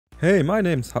Hey, my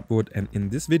name's Hubwood, and in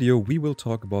this video we will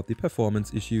talk about the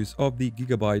performance issues of the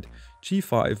Gigabyte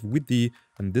G5 with the,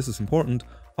 and this is important,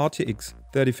 RTX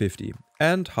 3050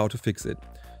 and how to fix it.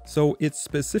 So it's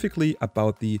specifically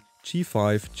about the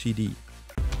G5 GD.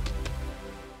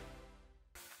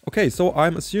 Okay, so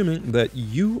I'm assuming that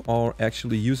you are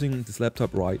actually using this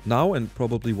laptop right now and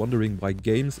probably wondering why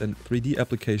games and 3D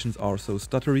applications are so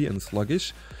stuttery and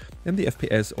sluggish, and the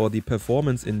FPS or the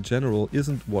performance in general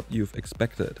isn't what you've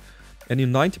expected. And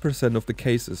in 90% of the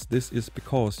cases, this is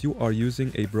because you are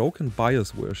using a broken BIOS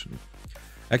version.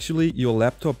 Actually, your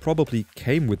laptop probably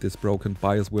came with this broken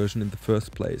BIOS version in the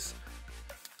first place.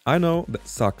 I know, that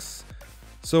sucks.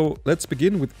 So let's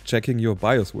begin with checking your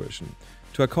BIOS version.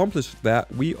 To accomplish that,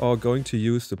 we are going to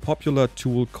use the popular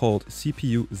tool called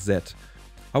CPU-Z.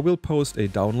 I will post a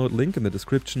download link in the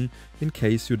description in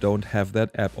case you don't have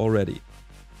that app already.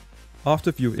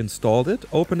 After you've installed it,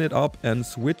 open it up and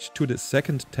switch to the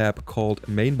second tab called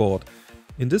Mainboard.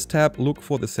 In this tab, look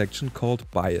for the section called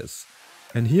BIOS.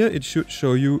 And here it should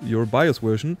show you your BIOS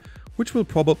version, which will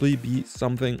probably be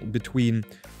something between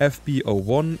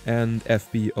FB01 and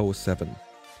FB07.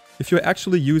 If you're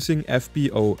actually using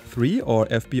FB03 or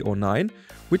FB09,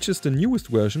 which is the newest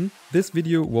version, this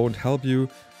video won't help you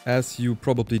as you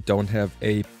probably don't have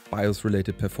a BIOS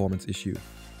related performance issue.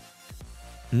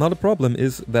 Another problem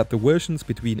is that the versions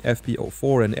between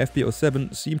FB04 and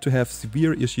FB07 seem to have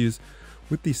severe issues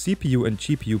with the CPU and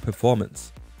GPU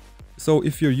performance. So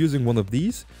if you're using one of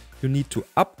these, you need to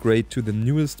upgrade to the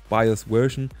newest BIOS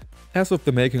version as of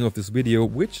the making of this video,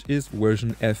 which is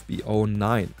version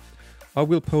FB09. I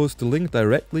will post the link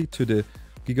directly to the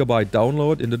Gigabyte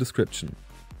download in the description.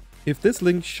 If this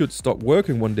link should stop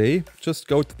working one day, just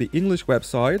go to the English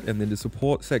website and in the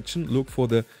support section look for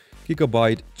the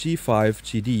Gigabyte G5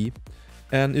 GD.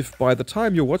 And if by the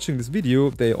time you're watching this video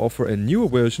they offer a newer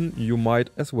version, you might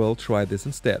as well try this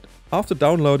instead. After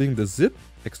downloading the zip,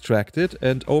 extract it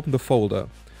and open the folder.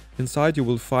 Inside you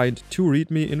will find two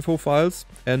README info files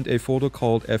and a folder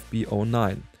called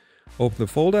FB09. Open the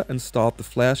folder and start the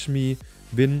flashme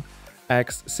win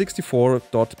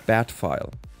x64.bat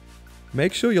file.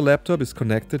 Make sure your laptop is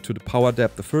connected to the power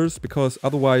adapter first, because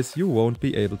otherwise you won't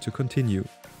be able to continue.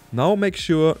 Now make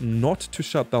sure not to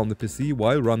shut down the PC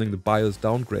while running the BIOS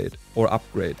downgrade or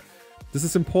upgrade. This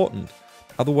is important,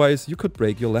 otherwise you could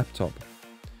break your laptop.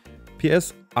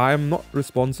 PS, I am not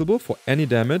responsible for any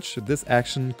damage. This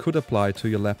action could apply to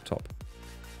your laptop.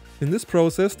 In this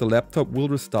process, the laptop will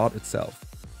restart itself.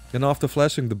 And after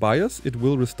flashing the BIOS, it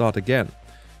will restart again.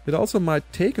 It also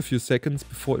might take a few seconds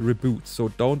before it reboots, so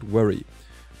don't worry.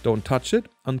 Don't touch it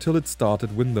until it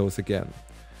started Windows again.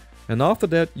 And after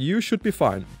that, you should be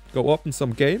fine. Go open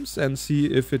some games and see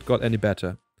if it got any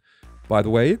better. By the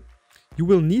way, you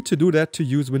will need to do that to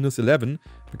use Windows 11,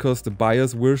 because the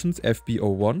BIOS versions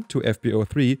FB01 to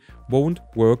FB03 won't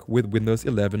work with Windows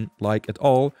 11 like at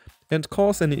all and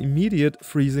cause an immediate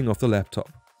freezing of the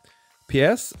laptop.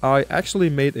 PS, I actually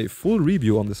made a full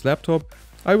review on this laptop.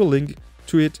 I will link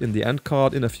to it in the end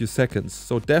card in a few seconds,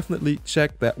 so definitely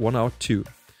check that one out too.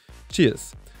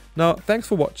 Cheers! Now, thanks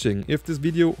for watching. If this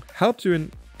video helped you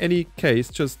in any case,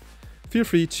 just feel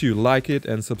free to like it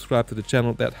and subscribe to the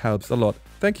channel. That helps a lot.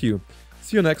 Thank you.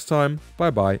 See you next time.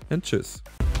 Bye bye and tschüss.